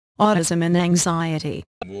Autism and Anxiety.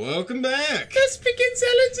 Welcome back! This begins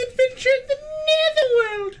Ellen's adventure in the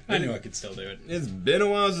netherworld! I knew I could still do it. It's been a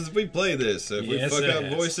while since we played this, so if we Yes, fuck it up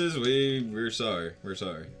has. voices, we're sorry. We're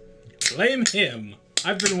sorry. Blame him.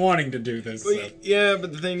 I've been wanting to do this. So. Yeah,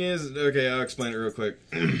 but the thing is, okay, I'll explain it real quick.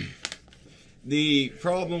 The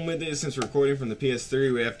problem with this, since we're recording from the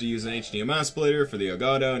PS3, we have to use an HDMI splitter for the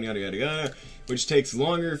Elgato and yada yada yada, which takes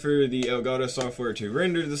longer for the Elgato software to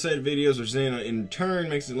render the said videos, which then in turn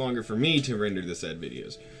makes it longer for me to render the said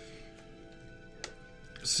videos.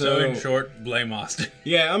 So in short, blame Austin.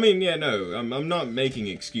 Yeah, I mean, yeah, no, I'm not making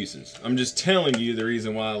excuses. I'm just telling you the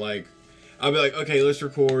reason why, like, I'll be like, okay, let's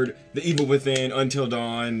record The Evil Within Until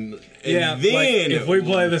Dawn, and then... like, if we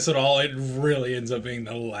play this at all, it really ends up being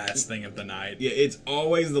the last thing of the night. Yeah, it's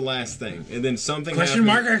always the last thing, and then something Question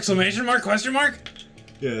happens. mark, exclamation mark, question mark?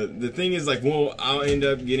 Yeah, the thing is, like, well, I'll end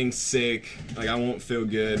up getting sick, like, I won't feel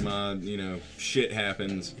good, my, you know, shit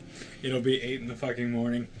happens. It'll be 8 in the fucking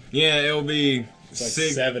morning. Yeah, it'll be... It's like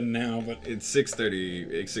 7 now, but... It's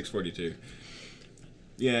 6:30, 6:42.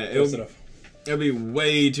 Yeah, it'll be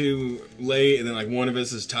way too late, and then, like, one of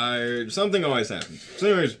us is tired. Something always happens. So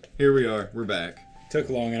anyways, here we are. We're back. Took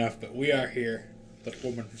long enough, but we are here. That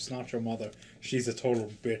woman was not your mother. She's a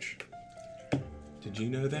total bitch. Did you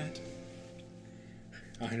know that?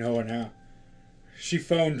 I know her now. She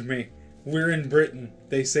phoned me. We're in Britain.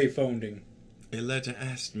 They say phoning. A letter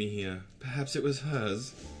asked me here. Perhaps it was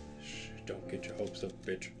hers. Shh, don't get your hopes up,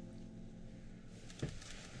 bitch.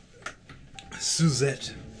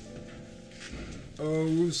 Suzette.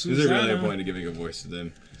 Oh, Susanna. Is there really a point to giving a voice to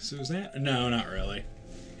them? Susanna? No, not really.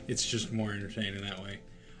 It's just more entertaining that way.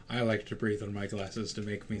 I like to breathe on my glasses to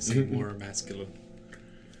make me seem more masculine.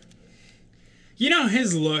 You know,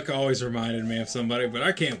 his look always reminded me of somebody, but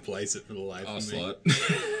I can't place it for the life of me. Ocelot.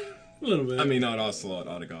 A little bit. I mean, not Ocelot,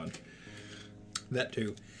 Otacon. That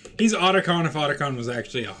too. He's Otacon if Otacon was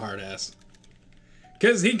actually a hard ass.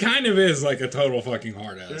 Because he kind of is like a total fucking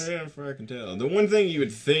hard ass. Yeah, I can tell. The one thing you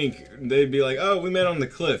would think, they'd be like, oh, we met on the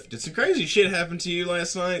cliff. Did some crazy shit happen to you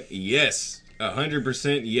last night? Yes.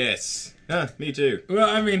 100% yes. Huh, me too. Well,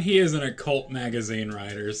 I mean, he is an occult magazine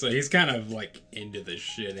writer, so he's kind of like into this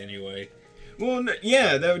shit anyway. Well,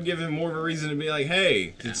 yeah, that would give him more of a reason to be like,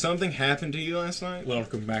 hey, did something happen to you last night?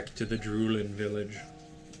 Welcome back to the Drooling Village.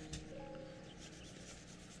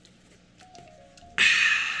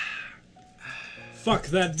 Fuck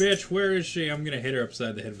that bitch, where is she? I'm gonna hit her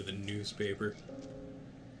upside the head with a newspaper.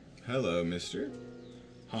 Hello, mister.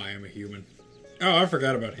 Hi, I'm a human. Oh, I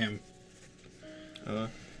forgot about him.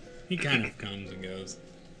 He kind of comes and goes.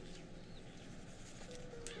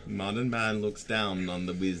 Modern man looks down on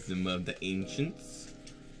the wisdom of the ancients.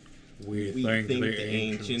 We think the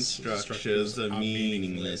ancient structures are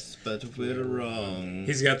meaningless, but we're wrong.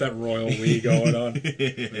 He's got that royal we going on.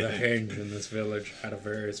 The hanged in this village had a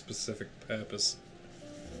very specific purpose.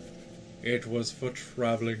 It was for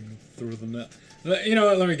traveling through the net. You know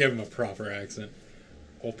what? Let me give him a proper accent.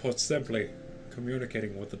 Or put simply,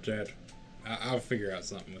 communicating with the dead. I'll figure out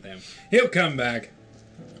something with him. He'll come back.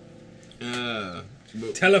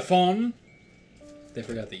 Telephone. They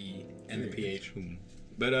forgot the E and the PH.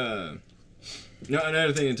 But, no,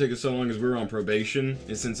 another thing that took us so long is we were on probation,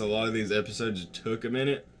 and since a lot of these episodes took a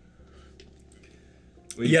minute.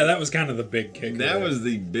 Yeah, that was kind of the big kicker. That was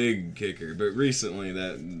the big kicker, but recently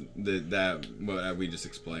what we just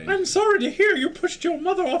explained. I'm sorry to hear you pushed your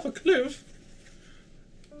mother off a cliff.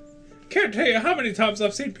 Can't tell you how many times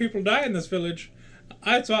I've seen people die in this village.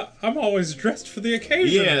 I'm always dressed for the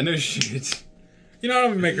occasion. Yeah, no shit. You know, I'm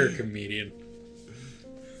gonna make her a comedian.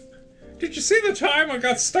 Did you see the time I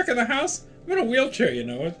got stuck in the house? I'm in a wheelchair, you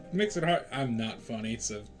know. It makes it hard. I'm not funny,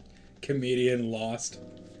 so comedian lost.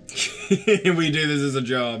 We do this as a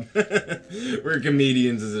job. We're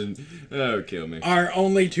comedians oh, kill me. Our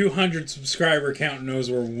only 200 subscriber count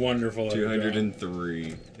knows we're wonderful at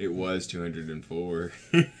 203. It was 204.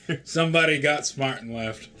 Somebody got smart and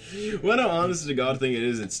left. What an honest to God thing it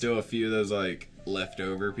is, it's still a few of those, like,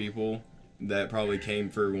 leftover people that probably came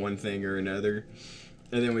for one thing or another.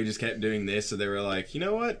 And then we just kept doing this, so they were like, you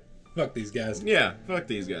know what? Fuck these guys. Yeah, fuck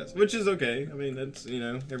these guys. Which is okay. I mean, that's, you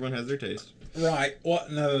know, everyone has their taste. Right, what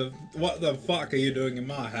the fuck are you doing in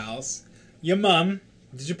my house? Your mum?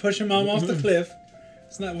 Did you push your mum off the cliff?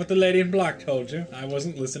 It's not what the lady in black told you. I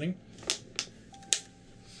wasn't listening.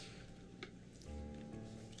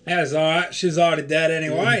 That's alright, she's already dead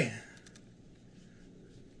anyway.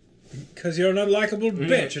 Because you're an unlikable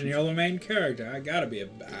bitch and you're the main character. I gotta be a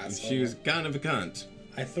asshole. She was kind of a cunt.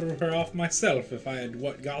 I threw her off myself if I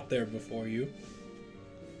had got there before you.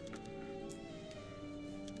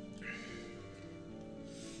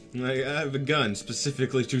 Like, I have a gun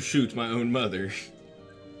specifically to shoot my own mother.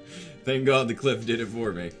 Thank God the cliff did it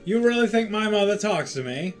for me. You really think my mother talks to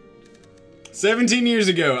me? 17 years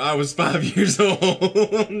ago, I was 5 years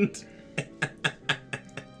old.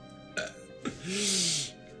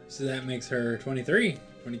 So that makes her 23,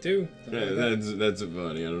 22. Yeah, that's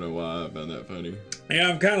funny. I don't know why I found that funny. Yeah,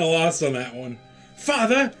 I'm kind of lost on that one.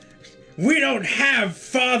 Father, we don't have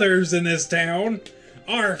fathers in this town.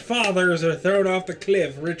 Our fathers are thrown off the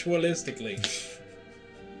cliff ritualistically.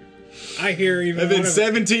 I hear even. And then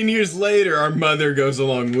 17 years later, our mother goes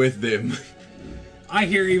along with them. I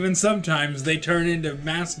hear even sometimes they turn into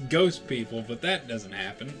masked ghost people, but that doesn't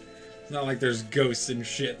happen. It's not like there's ghosts and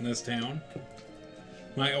shit in this town.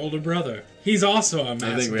 My older brother, he's also a masked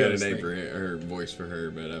ghost. I think we had a name for her voice for her,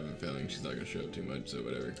 but I have a feeling she's not gonna show up too much, so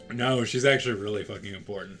whatever. No, she's actually really fucking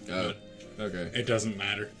important. Oh, okay. It doesn't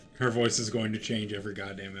matter. Her voice is going to change every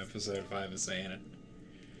goddamn episode if I was saying it.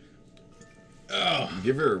 Oh.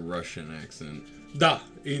 Give her a Russian accent. Da!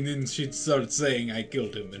 And then she'd start saying I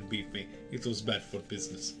killed him and beat me. It was bad for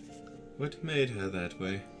business. What made her that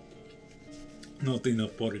way? Not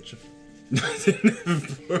enough porridge. Not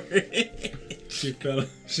enough porridge. She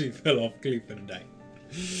fell off cliff and died.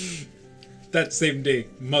 That same day,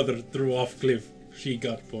 mother threw off cliff. She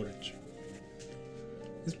got porridge.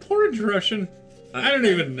 Is porridge Russian? I don't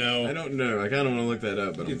even know. I don't know. I kind of want to look that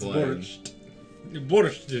up, but It's I'm playing. borscht.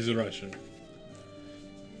 Borscht is Russian.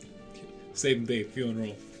 Same day,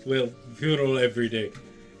 funeral. Well, funeral every day.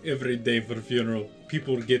 Every day for funeral.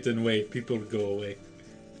 People get in the way. People go away.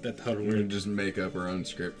 That's how We're gonna weird. just make up our own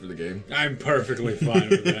script for the game. I'm perfectly fine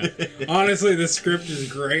with that. Honestly, this script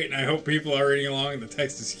is great, and I hope people are reading along. The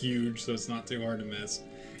text is huge, so it's not too hard to miss.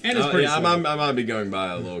 And it's pretty yeah, slow. I might be going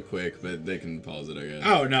by a little quick, but they can pause it, I guess.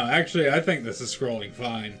 Oh, no, actually, I think this is scrolling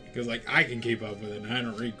fine. Because, like, I can keep up with it, and I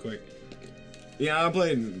don't read quick. Yeah, I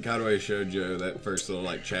played Kawaii Shoujo, that first little,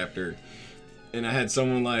 like, chapter. And I had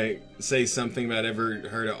someone, like, say something about ever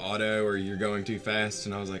heard of auto or you're going too fast.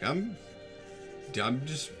 And I was like, I'm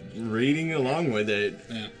just reading along with it.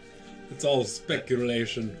 Yeah. It's all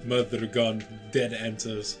speculation. Mother gone, dead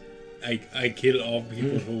answers. I kill all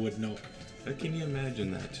people who would know. How can you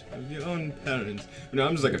imagine that? Of your own parents. No,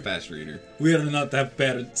 I'm just like a fast reader. We are not have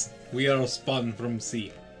parents. We are spawned from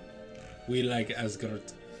sea. We like Asgard.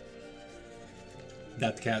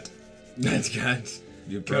 That cat. That's got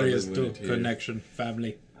you probably Curious to wouldn't hear. connection,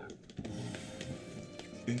 family.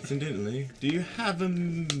 Incidentally, do you have a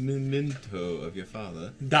memento of your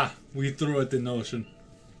father? Da, we threw it in the ocean.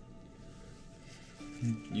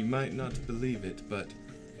 You might not believe it, but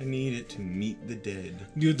I need it to meet the dead.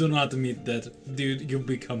 You do not meet dead. Dude, you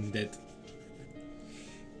become dead.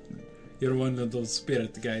 You're one of those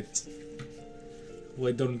spirit guides.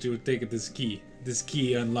 Why don't you take this key? This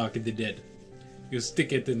key unlock the dead. You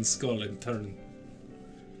stick it in skull and turn.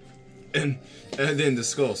 And then the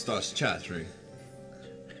skull starts chattering.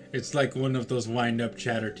 It's like one of those wind-up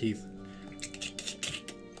chatter teeth.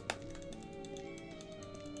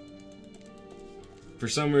 For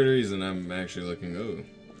some weird reason, I'm actually looking. Oh,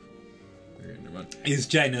 okay, never mind. It's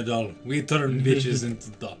China doll. We turn bitches into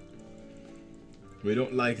doll. We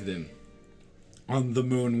don't like them. On the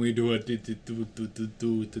moon, we do a do.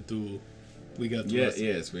 We got the rusty.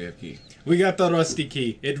 Yes, we have key. We got the rusty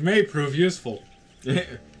key. It may prove useful.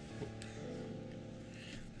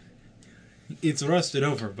 It's rusted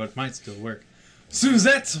over, but might still work.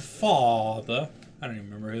 Suzette's father. I don't even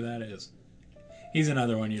remember who that is. He's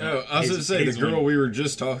another one you know. Oh, I was going to say, the girl we were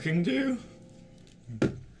just talking to?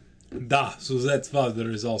 Da, Suzette's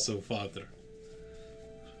father is also father.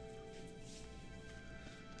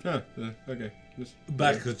 Huh, okay. Just,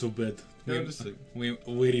 Back to bed. No, just sleep.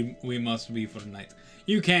 We must be for the night.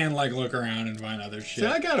 You can, like, look around and find other shit. See,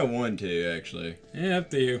 I kind of want to, actually. Yeah, up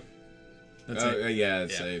to you. That's it. Yeah,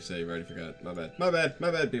 save, already forgot. My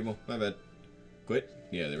bad, people. My bad. Quit?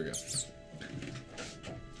 Yeah, there we go.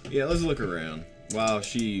 Yeah, let's look around. While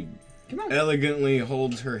she elegantly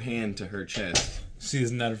holds her hand to her chest.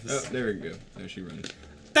 She's nervous. Oh, there we go. There she runs.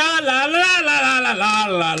 Da la la la la la la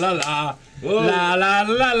la la la la la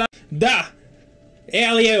la la. Da!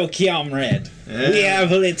 Hello, comrade. We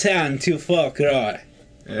have returned to Folklore.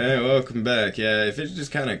 Yeah, welcome back. Yeah, if it's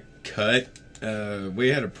just kind of cut, we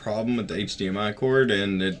had a problem with the HDMI cord,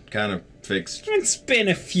 and it kind of fixed. It's been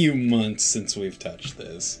a few months since we've touched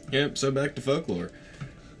this. Yep, so back to Folklore.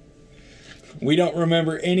 We don't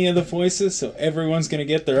remember any of the voices, so everyone's gonna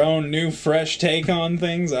get their own new, fresh take on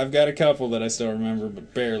things. I've got a couple that I still remember,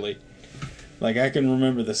 but barely. Like, I can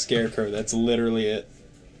remember the Scarecrow. That's literally it.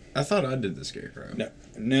 I thought I did the Scarecrow.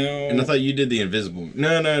 No. And I thought you did the Invisible.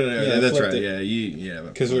 No. Yeah, That's right. it. Yeah, yeah.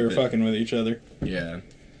 Because we were fucking with each other. Yeah.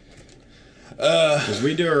 Because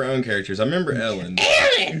we do our own characters. I remember Ellen.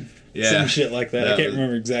 Yeah. Some shit like that. I can't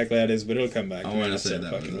remember exactly how it is, but it'll come back. I want to say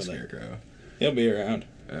that was the Scarecrow. He'll be around.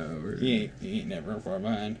 You ain't never far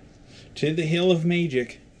behind. To the Hill of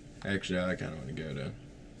Magic. Actually, I kind of want to go to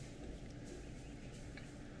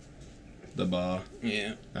the bar.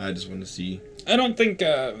 Yeah. I just want to see. I don't think,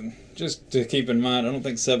 just to keep in mind, I don't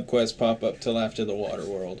think subquests pop up till after the Water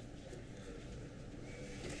World.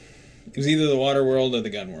 It was either the Water World or the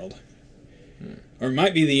Gun World. Or it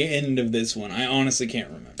might be the end of this one. I honestly can't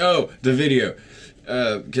remember. Oh, the video.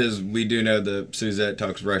 Because we do know that Suzette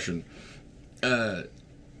talks Russian.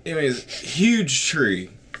 Anyways, huge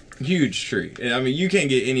tree. Huge tree. I mean, you can't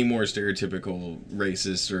get any more stereotypical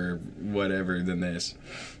racist or whatever than this.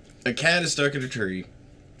 A cat is stuck in a tree.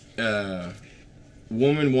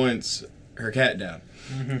 Woman wants her cat down.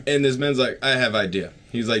 Mm-hmm. And this man's like, I have idea.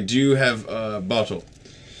 He's like, do you have a bottle?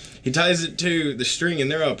 He ties it to the string,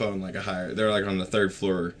 and they're up on like they're like on the 3rd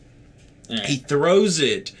floor. Right. He throws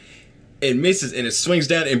it and misses, and it swings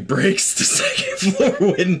down and breaks the 2nd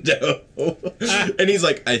floor window. And he's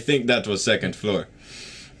like, I think that was 2nd floor.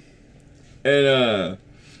 And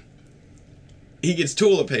he gets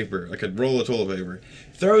toilet paper, like a roll of toilet paper,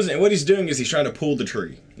 throws it, and what he's doing is he's trying to pull the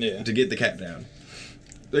tree to get the cat down.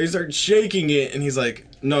 So he starts shaking it, and he's like,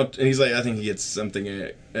 not, and he's like, I think he gets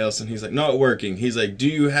something else, and he's like, not working. He's like, do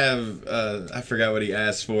you have, I forgot what he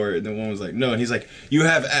asked for, and the one was like, no, and he's like, you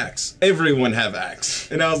have axe. Everyone have axe.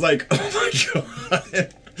 And I was like, oh my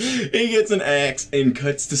god. He gets an axe and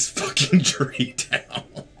cuts this fucking tree down.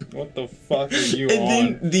 What the fuck are you and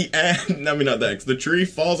then not the axe, the tree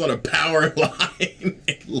falls on a power line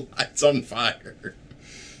and lights on fire.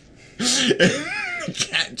 The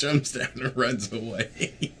cat jumps down and runs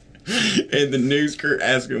away. And the news crew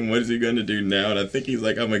asks him, what is he going to do now? And I think he's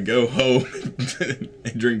like, I'm going to go home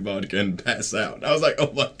and drink vodka and pass out. And I was like,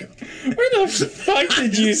 oh my god. Where the fuck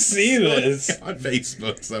did you see this? On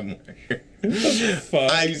Facebook somewhere. What the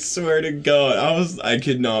fuck? I swear to god, I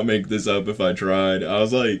could not make this up if I tried. I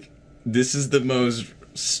was like, this is the most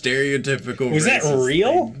stereotypical Was that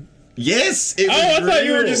real? Thing. Yes, it was I real. thought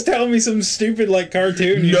you were just telling me some stupid like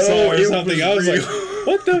cartoon you saw or something. I was like,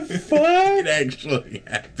 what the fuck? It actually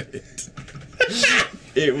happened.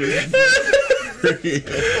 It was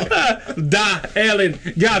real. Da, Ellen,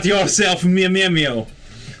 got yourself me memo.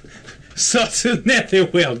 Such a nether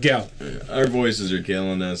will go. Our voices are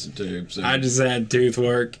killing us too. So. I just had tooth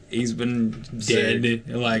work. He's been dead. Sick.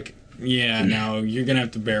 Like, yeah, no, you're gonna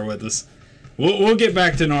have to bear with us. We'll get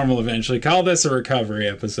back to normal eventually. Call this a recovery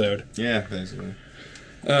episode. Yeah, basically.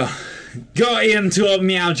 Go into a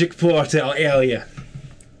magic portal area.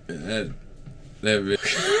 That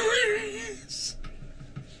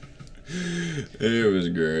it was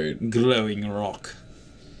great. Glowing rock.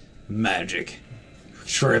 Magic.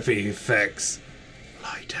 Trippy effects.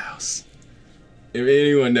 Lighthouse. If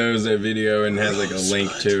anyone knows that video and has like a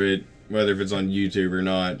link to it, whether if it's on YouTube or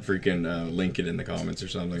not, freaking link it in the comments or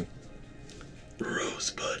something.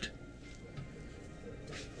 Rosebud.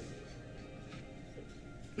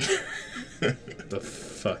 The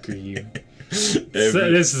fuck are you?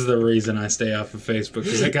 This is the reason I stay off of Facebook,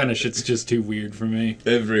 because that kind of shit's just too weird for me.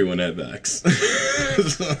 Everyone have axe.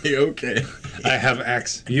 It's like, okay. I have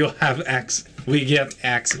axe. You'll have axe. We get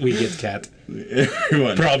axe. We get cat.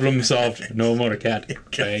 Everyone. Problem solved. No more cat.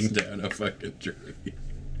 Bang. Down a fucking tree.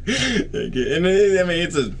 And I mean,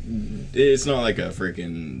 it's not like a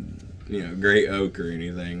freaking, great oak or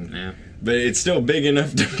anything. Yeah. But it's still big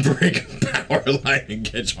enough to break a power line and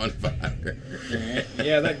catch on fire.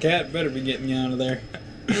 Yeah, that cat better be getting you out of there.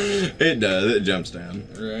 It does. It jumps down.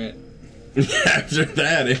 Right. After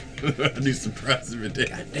that, I'd be surprised if it did.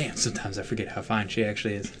 God damn, sometimes I forget how fine she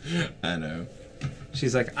actually is. I know.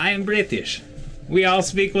 She's like, I am British. We all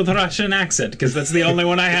speak with Russian accent, because that's the only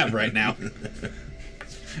one I have right now.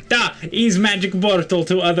 Da, is magic portal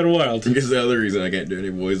to other world. I guess the other reason I can't do any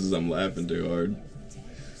voices, I'm laughing too hard.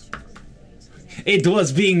 It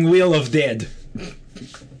was being Wheel of Dead.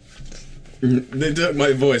 They took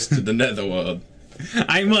my voice to the netherworld.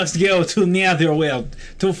 I must go to Netherworld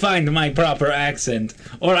to find my proper accent,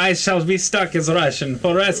 or I shall be stuck as Russian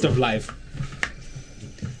for the rest of life.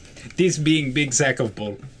 This being big sack of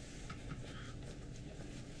bull.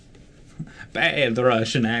 Bad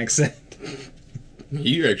Russian accent.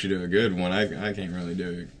 You actually do a good one. I can't really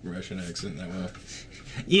do a Russian accent that well.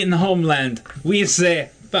 In homeland, we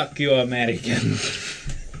say, fuck you, American.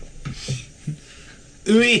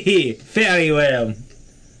 Oui, very well.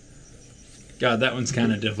 God, that one's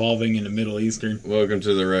kind of devolving into Middle Eastern. Welcome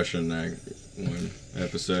to the Russian one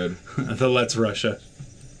episode. The Let's Russia.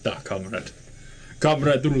 Da, comrade.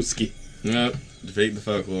 Comrade Ruski. Nope. Defeat the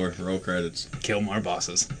folklore. Roll credits. Kill more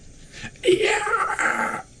bosses.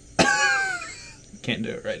 Yeah! Can't do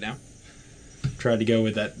it right now. Tried to go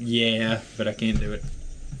with that yeah, but I can't do it.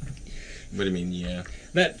 What do you mean, yeah?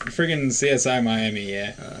 That friggin' CSI Miami,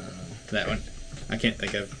 yeah. That one. I can't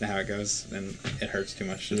think of how it goes, and it hurts too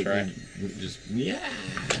much to try. Just, yeah,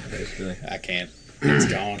 basically. I can't. It's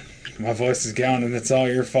gone. My voice is gone, and it's all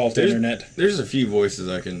your fault, Internet. There's a few voices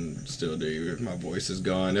I can still do. If my voice is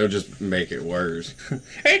gone, it'll just make it worse.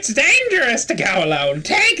 It's dangerous to go alone.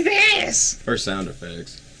 Take this! Or sound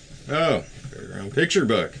effects. Oh, fairground picture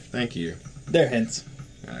book. Thank you. They're hints.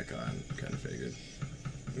 I kind of figured.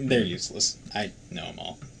 They're useless. I know them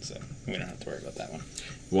all, so we don't have to worry about that one.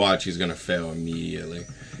 Watch, he's gonna fail immediately.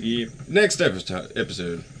 Yep. Next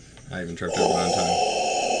episode. I even tripped over on time.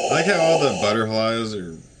 I like how all the butterflies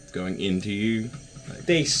are going into you. Like,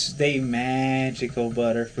 They magical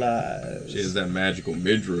butterflies. she has that magical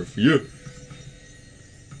midriff. Yeah.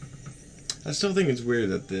 I still think it's weird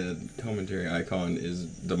that the commentary icon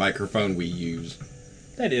is the microphone we use.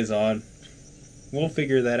 That is odd. We'll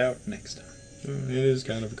figure that out next time. It is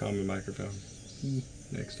kind of a common microphone.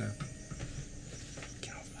 Next time.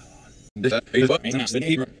 Get off my lawn. This